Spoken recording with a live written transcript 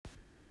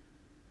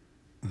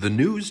The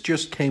news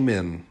just came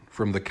in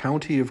from the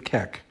county of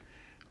Keck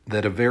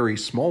that a very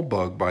small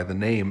bug by the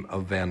name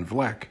of Van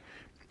Vleck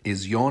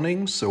is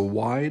yawning so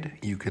wide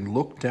you can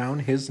look down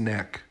his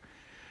neck.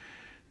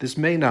 This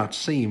may not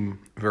seem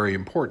very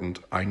important,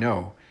 I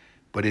know,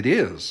 but it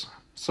is,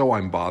 so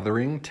I'm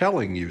bothering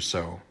telling you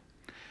so.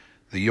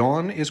 The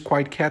yawn is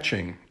quite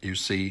catching, you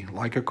see,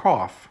 like a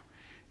cough.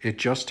 It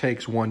just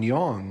takes one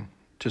yawn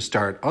to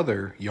start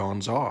other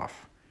yawns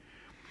off.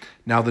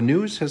 Now the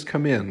news has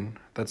come in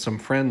that some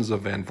friends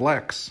of Van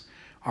Vleck's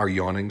are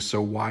yawning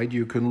so wide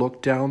you can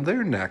look down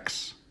their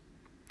necks.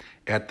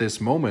 At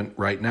this moment,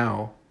 right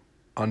now,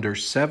 under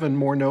 7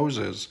 more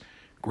noses,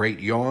 great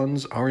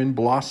yawns are in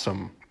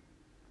blossom.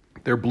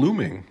 They're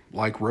blooming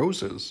like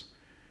roses.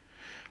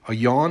 A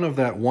yawn of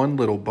that one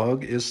little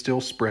bug is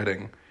still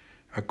spreading.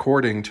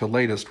 According to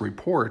latest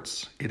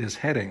reports, it is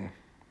heading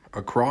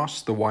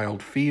across the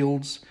wild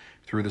fields,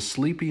 through the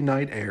sleepy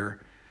night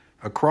air,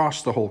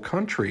 across the whole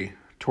country,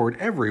 toward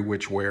every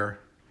which where.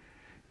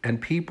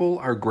 And people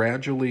are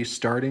gradually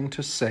starting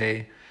to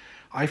say,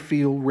 I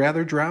feel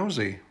rather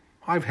drowsy.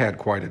 I've had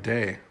quite a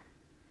day.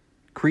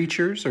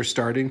 Creatures are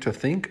starting to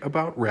think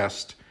about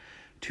rest.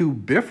 2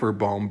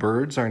 bifferbaum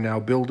birds are now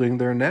building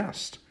their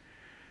nest.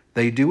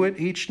 They do it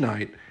each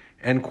night,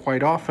 and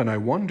quite often I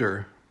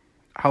wonder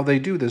how they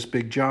do this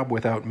big job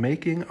without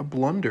making a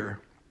blunder.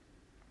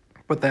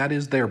 But that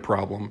is their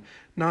problem,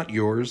 not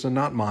yours and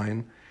not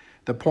mine.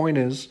 The point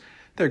is,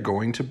 they're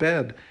going to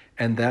bed,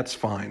 and that's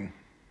fine.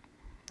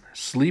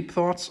 Sleep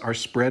thoughts are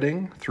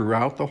spreading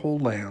throughout the whole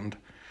land.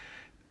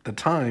 The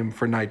time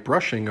for night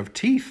brushing of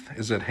teeth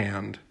is at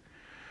hand.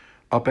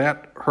 Up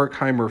at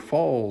Herkheimer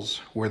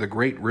Falls, where the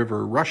great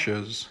river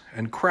rushes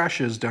and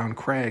crashes down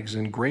crags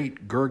in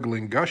great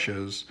gurgling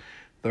gushes,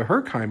 the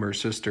Herkheimer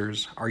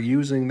sisters are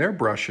using their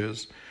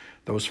brushes.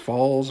 Those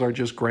falls are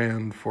just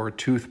grand for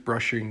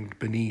toothbrushing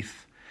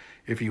beneath,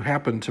 if you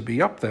happen to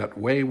be up that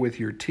way with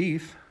your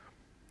teeth.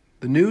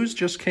 The news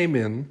just came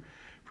in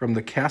from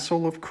the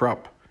castle of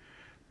Krupp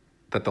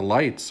that the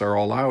lights are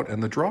all out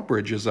and the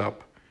drawbridge is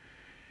up.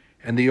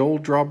 And the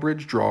old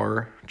drawbridge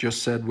drawer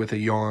just said with a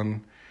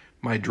yawn,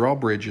 my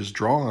drawbridge is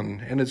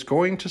drawn, and it's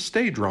going to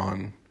stay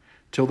drawn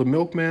till the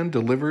milkman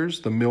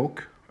delivers the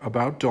milk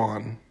about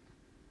dawn.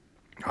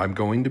 I'm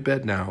going to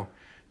bed now,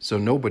 so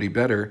nobody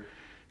better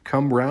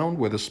come round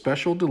with a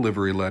special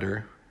delivery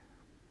letter.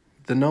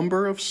 The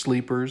number of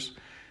sleepers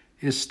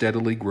is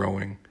steadily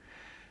growing.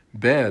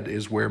 Bed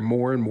is where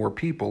more and more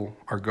people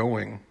are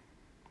going.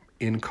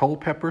 In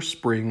Culpeper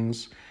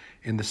Springs,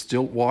 in the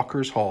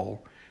Stilt-Walkers'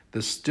 Hall,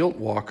 the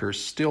Stilt-Walkers'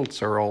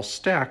 stilts are all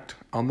stacked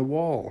on the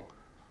wall.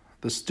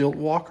 The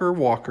Stilt-Walker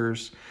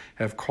walkers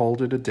have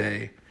called it a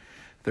day.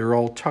 They're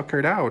all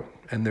tuckered out,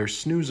 and they're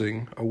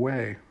snoozing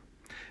away.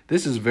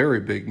 This is very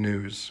big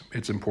news,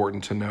 it's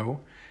important to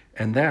know,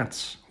 and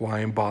that's why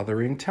I'm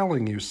bothering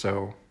telling you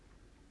so.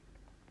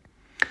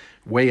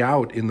 Way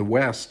out in the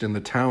west, in the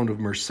town of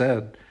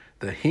Merced,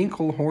 the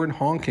Hinklehorn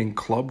Honking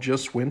Club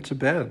just went to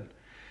bed.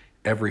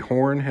 Every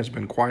horn has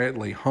been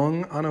quietly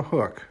hung on a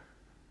hook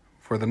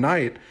for the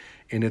night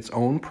in its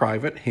own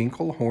private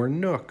Hinklehorn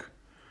nook.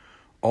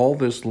 All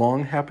this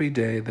long happy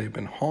day they've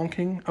been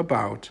honking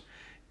about,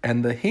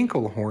 and the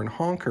Hinklehorn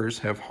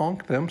honkers have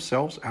honked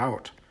themselves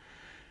out.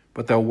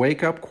 But they'll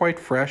wake up quite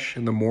fresh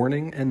in the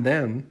morning, and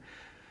then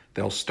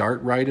they'll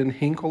start right in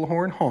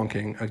Hinklehorn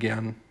honking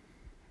again.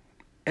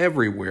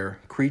 Everywhere,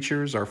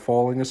 creatures are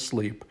falling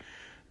asleep.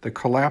 The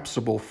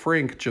collapsible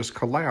frink just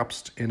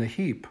collapsed in a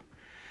heap.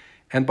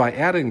 And by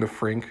adding the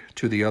frink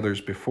to the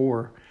others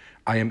before,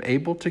 I am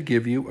able to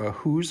give you a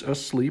who's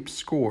asleep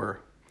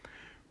score.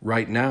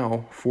 Right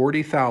now,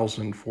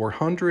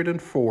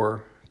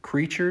 40,404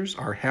 creatures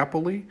are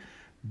happily,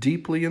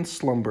 deeply in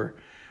slumber.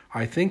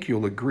 I think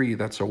you'll agree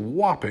that's a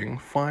whopping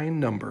fine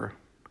number.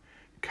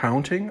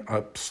 Counting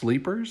up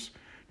sleepers?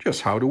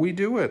 Just how do we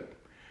do it?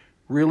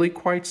 Really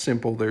quite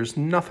simple, there's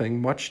nothing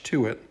much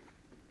to it.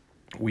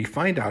 We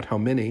find out how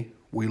many,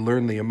 we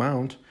learn the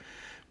amount,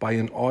 by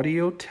an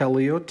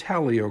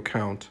audio-teleo-taleo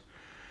count.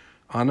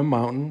 On a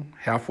mountain,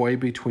 halfway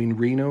between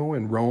Reno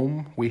and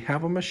Rome, we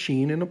have a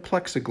machine in a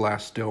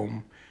plexiglass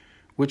dome,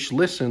 which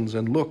listens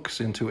and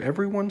looks into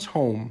everyone's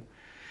home.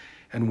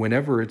 And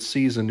whenever it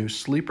sees a new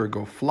sleeper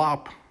go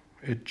flop,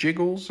 it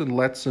jiggles and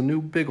lets a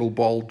new biggle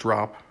ball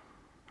drop.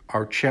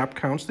 Our chap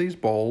counts these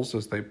balls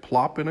as they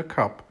plop in a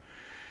cup,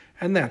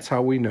 and that's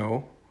how we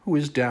know who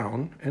is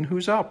down and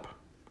who's up.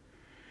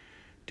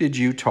 Did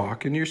you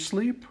talk in your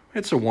sleep?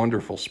 It's a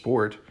wonderful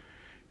sport,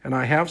 and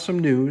I have some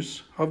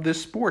news of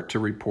this sport to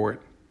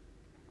report.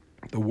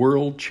 The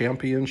World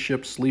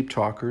Championship Sleep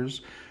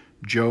Talkers,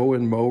 Joe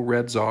and Mo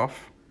Redzoff,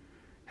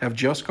 have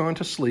just gone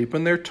to sleep,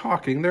 and they're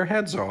talking their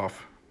heads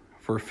off.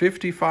 For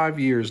 55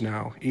 years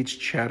now, each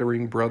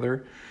chattering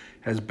brother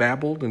has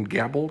babbled and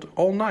gabbled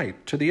all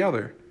night to the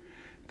other.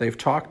 They've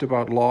talked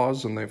about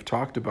laws, and they've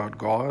talked about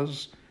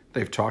gauze.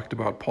 They've talked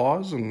about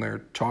paws, and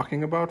they're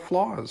talking about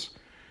flaws.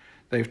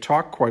 They've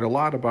talked quite a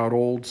lot about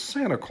old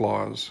Santa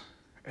Claus.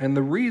 And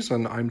the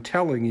reason I'm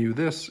telling you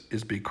this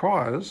is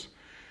because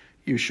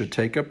you should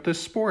take up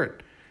this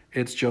sport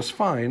It's just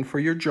fine for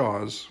your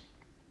jaws.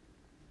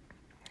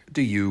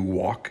 Do you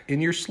walk in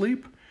your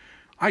sleep?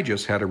 I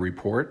just had a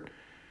report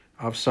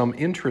of some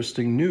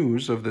interesting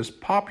news of this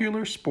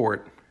popular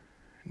sport.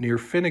 Near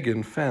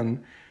Finnegan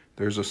Fen,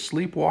 there's a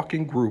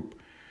sleepwalking group,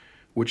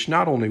 which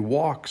not only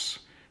walks,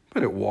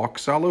 but it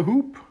walks a la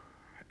hoop.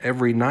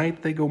 Every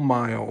night they go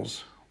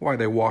miles. Why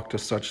they walk to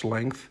such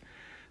length?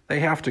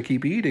 They have to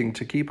keep eating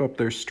to keep up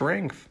their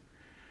strength.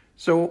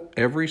 So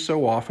every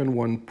so often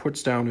one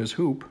puts down his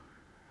hoop,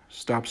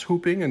 stops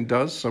hooping and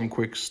does some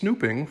quick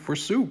snooping for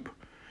soup.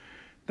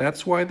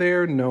 That's why they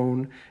are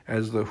known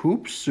as the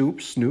Hoop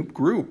Soup Snoop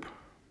Group.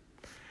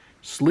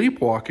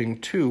 Sleepwalking,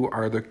 too,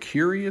 are the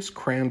curious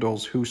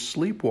crandalls who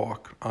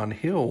sleepwalk on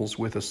hills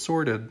with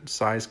assorted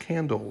size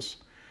candles.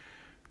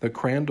 The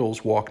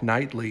crandalls walk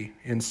nightly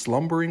in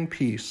slumbering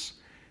peace,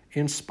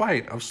 in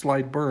spite of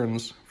slight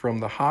burns from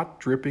the hot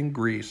dripping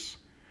grease.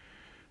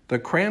 The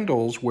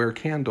crandalls wear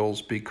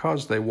candles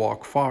because they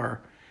walk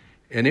far,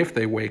 and if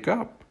they wake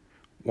up,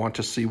 want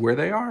to see where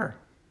they are.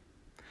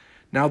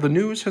 Now the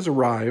news has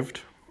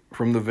arrived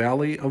from the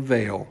Valley of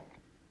Vale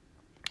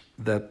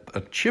that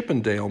a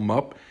Chippendale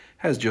mup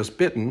has just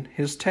bitten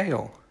his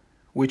tail,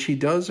 which he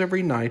does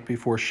every night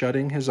before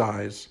shutting his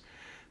eyes.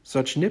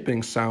 Such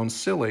nipping sounds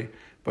silly,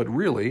 but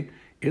really,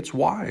 it's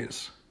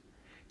wise.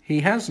 He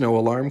has no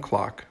alarm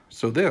clock,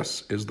 so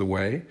this is the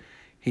way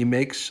he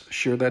makes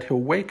sure that he'll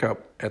wake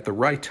up at the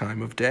right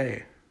time of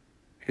day.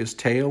 His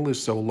tail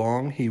is so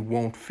long he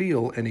won't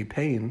feel any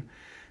pain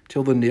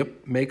till the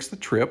nip makes the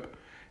trip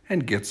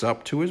and gets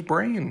up to his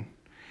brain.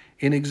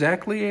 In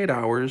exactly 8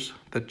 hours,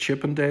 the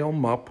Chippendale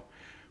mup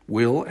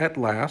will at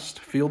last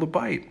feel the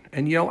bite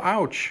and yell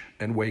ouch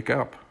and wake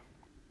up.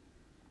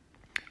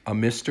 A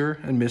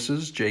Mr. and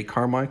Mrs. J.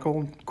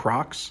 Carmichael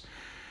Crocs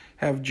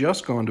have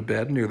just gone to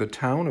bed near the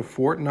town of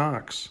Fort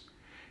Knox,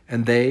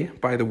 and they,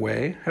 by the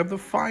way, have the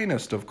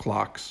finest of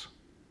clocks.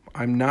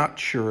 I'm not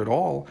sure at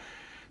all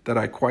that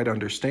I quite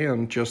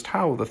understand just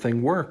how the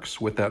thing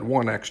works with that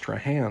one extra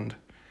hand,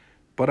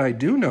 but I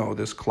do know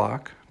this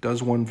clock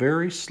does one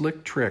very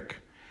slick trick.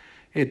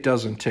 It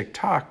doesn't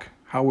tick-tock.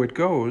 How it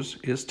goes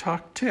is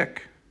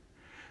tock-tick.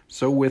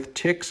 So with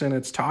ticks in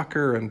its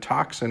talker and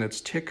tocks in its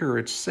ticker,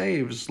 it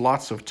saves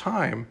lots of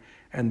time,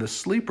 and the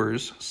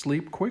sleepers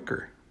sleep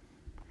quicker.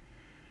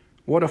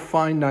 What a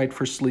fine night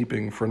for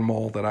sleeping from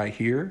all that I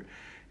hear.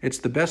 It's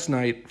the best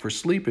night for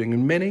sleeping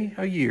in many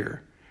a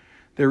year.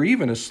 They're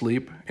even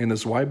asleep in the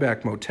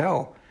Zweiback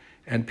Motel,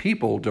 and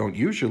people don't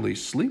usually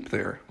sleep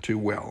there too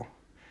well.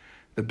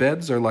 The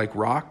beds are like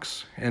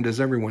rocks, and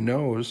as everyone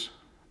knows,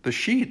 the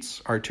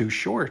sheets are too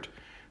short.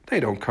 They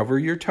don't cover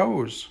your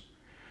toes.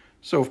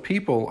 So if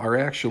people are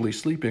actually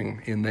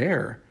sleeping in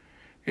there,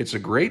 it's a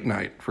great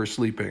night for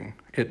sleeping.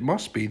 It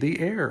must be the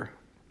air.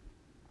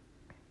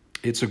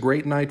 It's a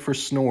great night for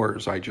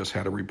snores. I just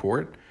had a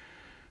report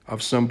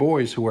of some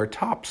boys who are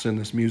tops in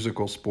this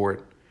musical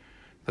sport.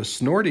 The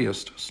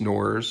snortiest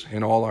snorers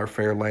in all our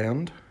fair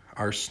land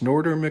are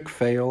Snorter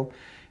McPhail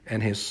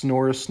and his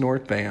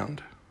Snore-a-Snort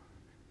band.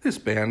 This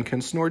band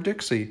can snore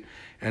Dixie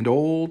and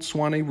Old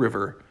Swanee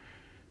River,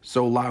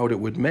 so loud it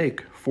would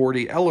make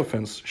 40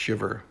 elephants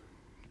shiver.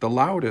 The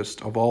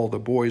loudest of all the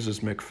boys is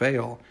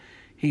McPhail.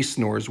 He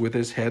snores with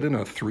his head in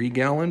a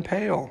 3-gallon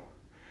pail.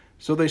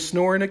 So they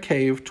snore in a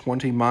cave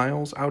 20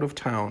 miles out of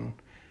town.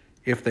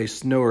 If they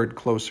snored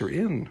closer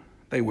in,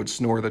 they would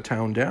snore the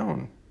town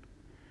down.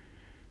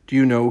 Do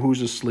you know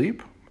who's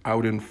asleep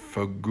out in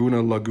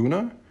Faguna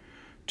Laguna?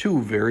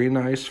 2 very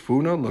nice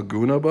Funa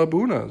Laguna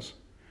baboonas.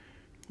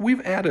 We've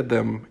added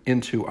them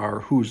into our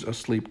Who's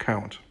Asleep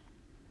count,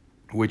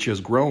 which has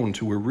grown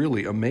to a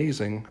really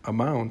amazing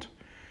amount.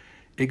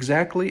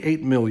 Exactly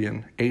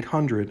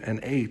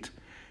 8,808,000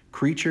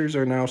 creatures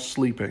are now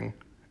sleeping.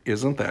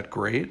 Isn't that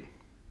great?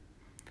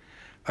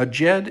 A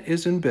Jed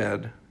is in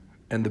bed,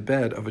 and the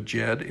bed of a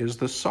Jed is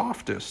the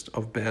softest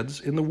of beds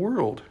in the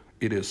world,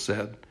 it is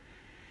said.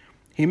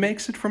 He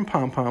makes it from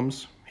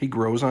pom-poms, he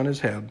grows on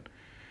his head,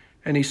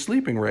 and he's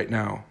sleeping right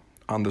now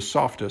on the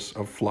softest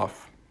of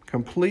fluff,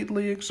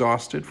 completely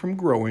exhausted from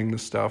growing the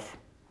stuff.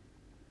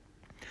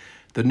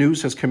 The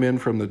news has come in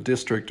from the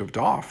district of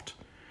Doft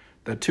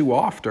that 2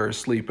 oft are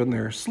asleep and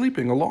they're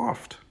sleeping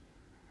aloft.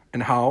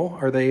 And how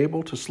are they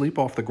able to sleep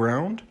off the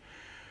ground?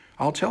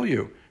 I'll tell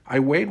you, I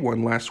weighed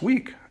one last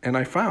week and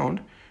I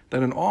found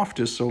that an oft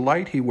is so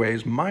light he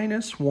weighs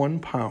 -1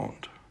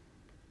 pound.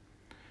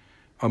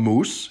 A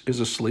moose is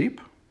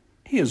asleep.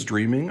 He is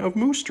dreaming of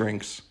moose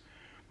drinks.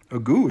 A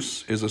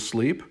goose is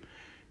asleep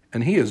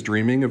and he is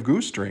dreaming of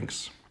goose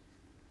drinks.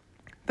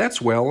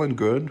 That's well and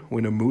good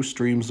when a moose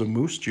dreams of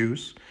moose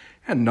juice,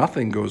 and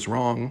nothing goes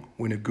wrong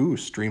when a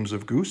goose dreams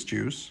of goose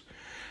juice.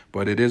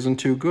 But it isn't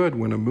too good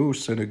when a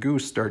moose and a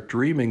goose start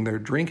dreaming they're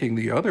drinking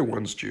the other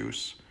one's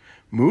juice.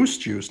 Moose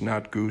juice,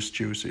 not goose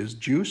juice, is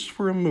juice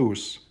for a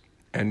moose.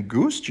 And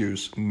goose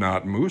juice,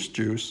 not moose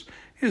juice,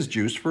 is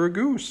juice for a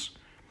goose.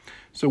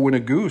 So when a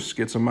goose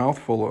gets a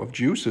mouthful of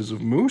juices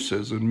of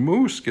mooses and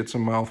moose gets a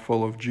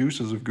mouthful of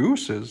juices of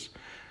gooses,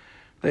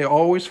 They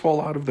always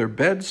fall out of their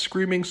beds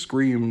screaming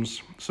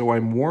screams, so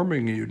I'm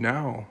warning you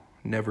now,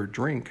 never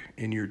drink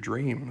in your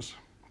dreams.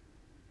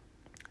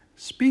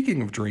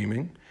 Speaking of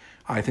dreaming,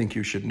 I think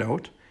you should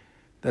note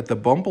that the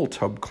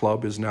Bumbletub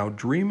Club is now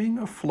dreaming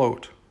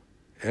afloat.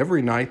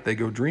 Every night they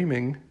go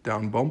dreaming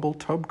down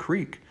Bumbletub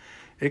Creek,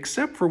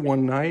 except for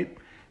one night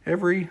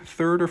every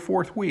third or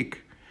fourth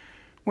week,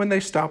 when they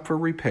stop for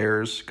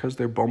repairs because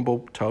their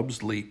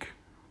Bumbletubs leak.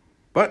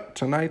 But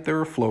tonight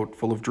they're afloat,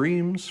 full of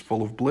dreams,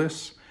 full of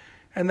bliss,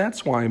 and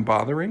that's why I'm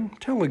bothering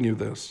telling you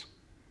this.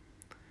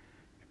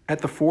 At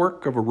the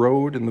fork of a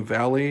road in the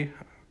valley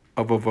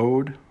of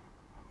Avode,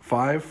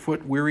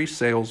 5-foot weary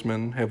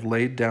salesmen have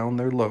laid down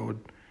their load.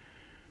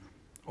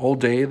 All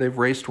day they've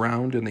raced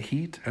round in the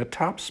heat at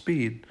top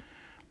speed,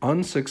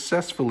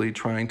 unsuccessfully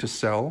trying to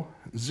sell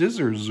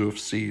Zizzerzoof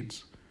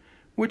seeds,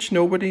 which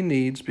nobody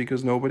needs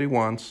because nobody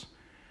wants.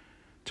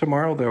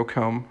 Tomorrow they'll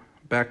come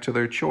back to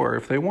their chore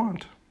if they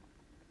want.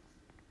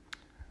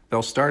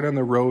 They'll start on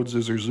the road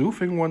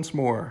zizerzoofing once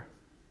more.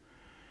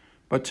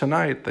 But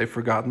tonight they've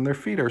forgotten their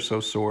feet are so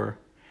sore,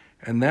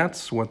 and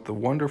that's what the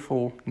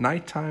wonderful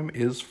nighttime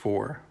is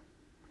for.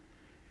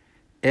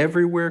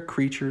 Everywhere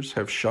creatures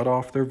have shut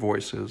off their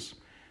voices.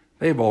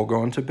 They've all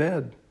gone to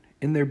bed,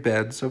 in their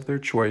beds of their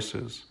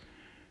choices.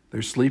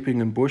 They're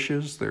sleeping in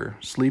bushes, they're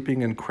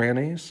sleeping in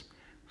crannies,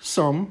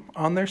 some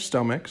on their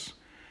stomachs,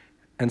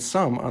 and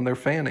some on their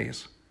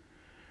fannies.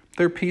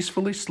 They're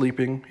peacefully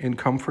sleeping in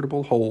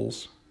comfortable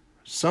holes,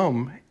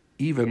 some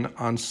even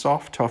on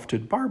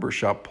soft-tufted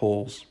barbershop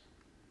poles.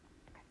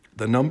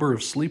 The number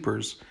of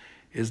sleepers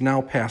is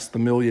now past the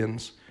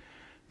millions.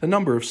 The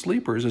number of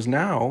sleepers is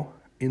now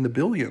in the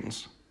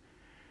billions.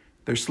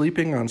 They're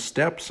sleeping on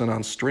steps and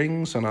on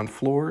strings and on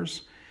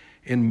floors,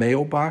 in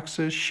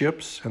mailboxes,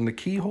 ships, and the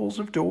keyholes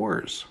of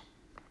doors.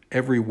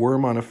 Every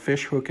worm on a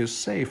fish hook is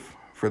safe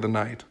for the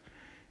night.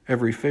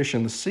 Every fish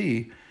in the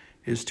sea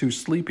is too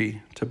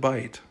sleepy to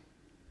bite.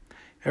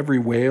 Every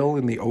whale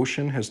in the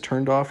ocean has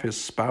turned off his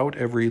spout.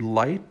 Every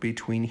light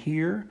between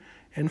here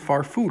and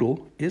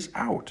Farfoodle is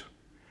out.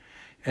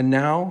 And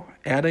now,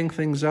 adding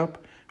things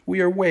up, we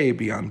are way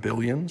beyond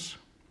billions.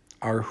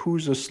 Our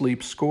Who's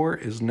Asleep score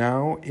is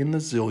now in the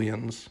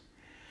zillions.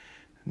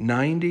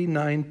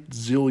 99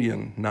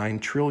 zillion, 9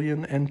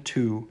 trillion, and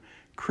 2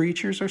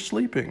 creatures are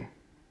sleeping.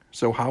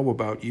 So how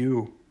about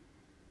you?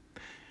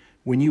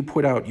 When you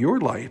put out your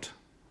light,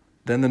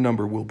 then the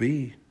number will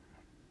be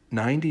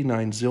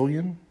 99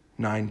 zillion,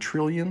 9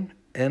 trillion,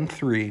 and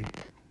 3.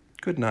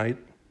 Good night.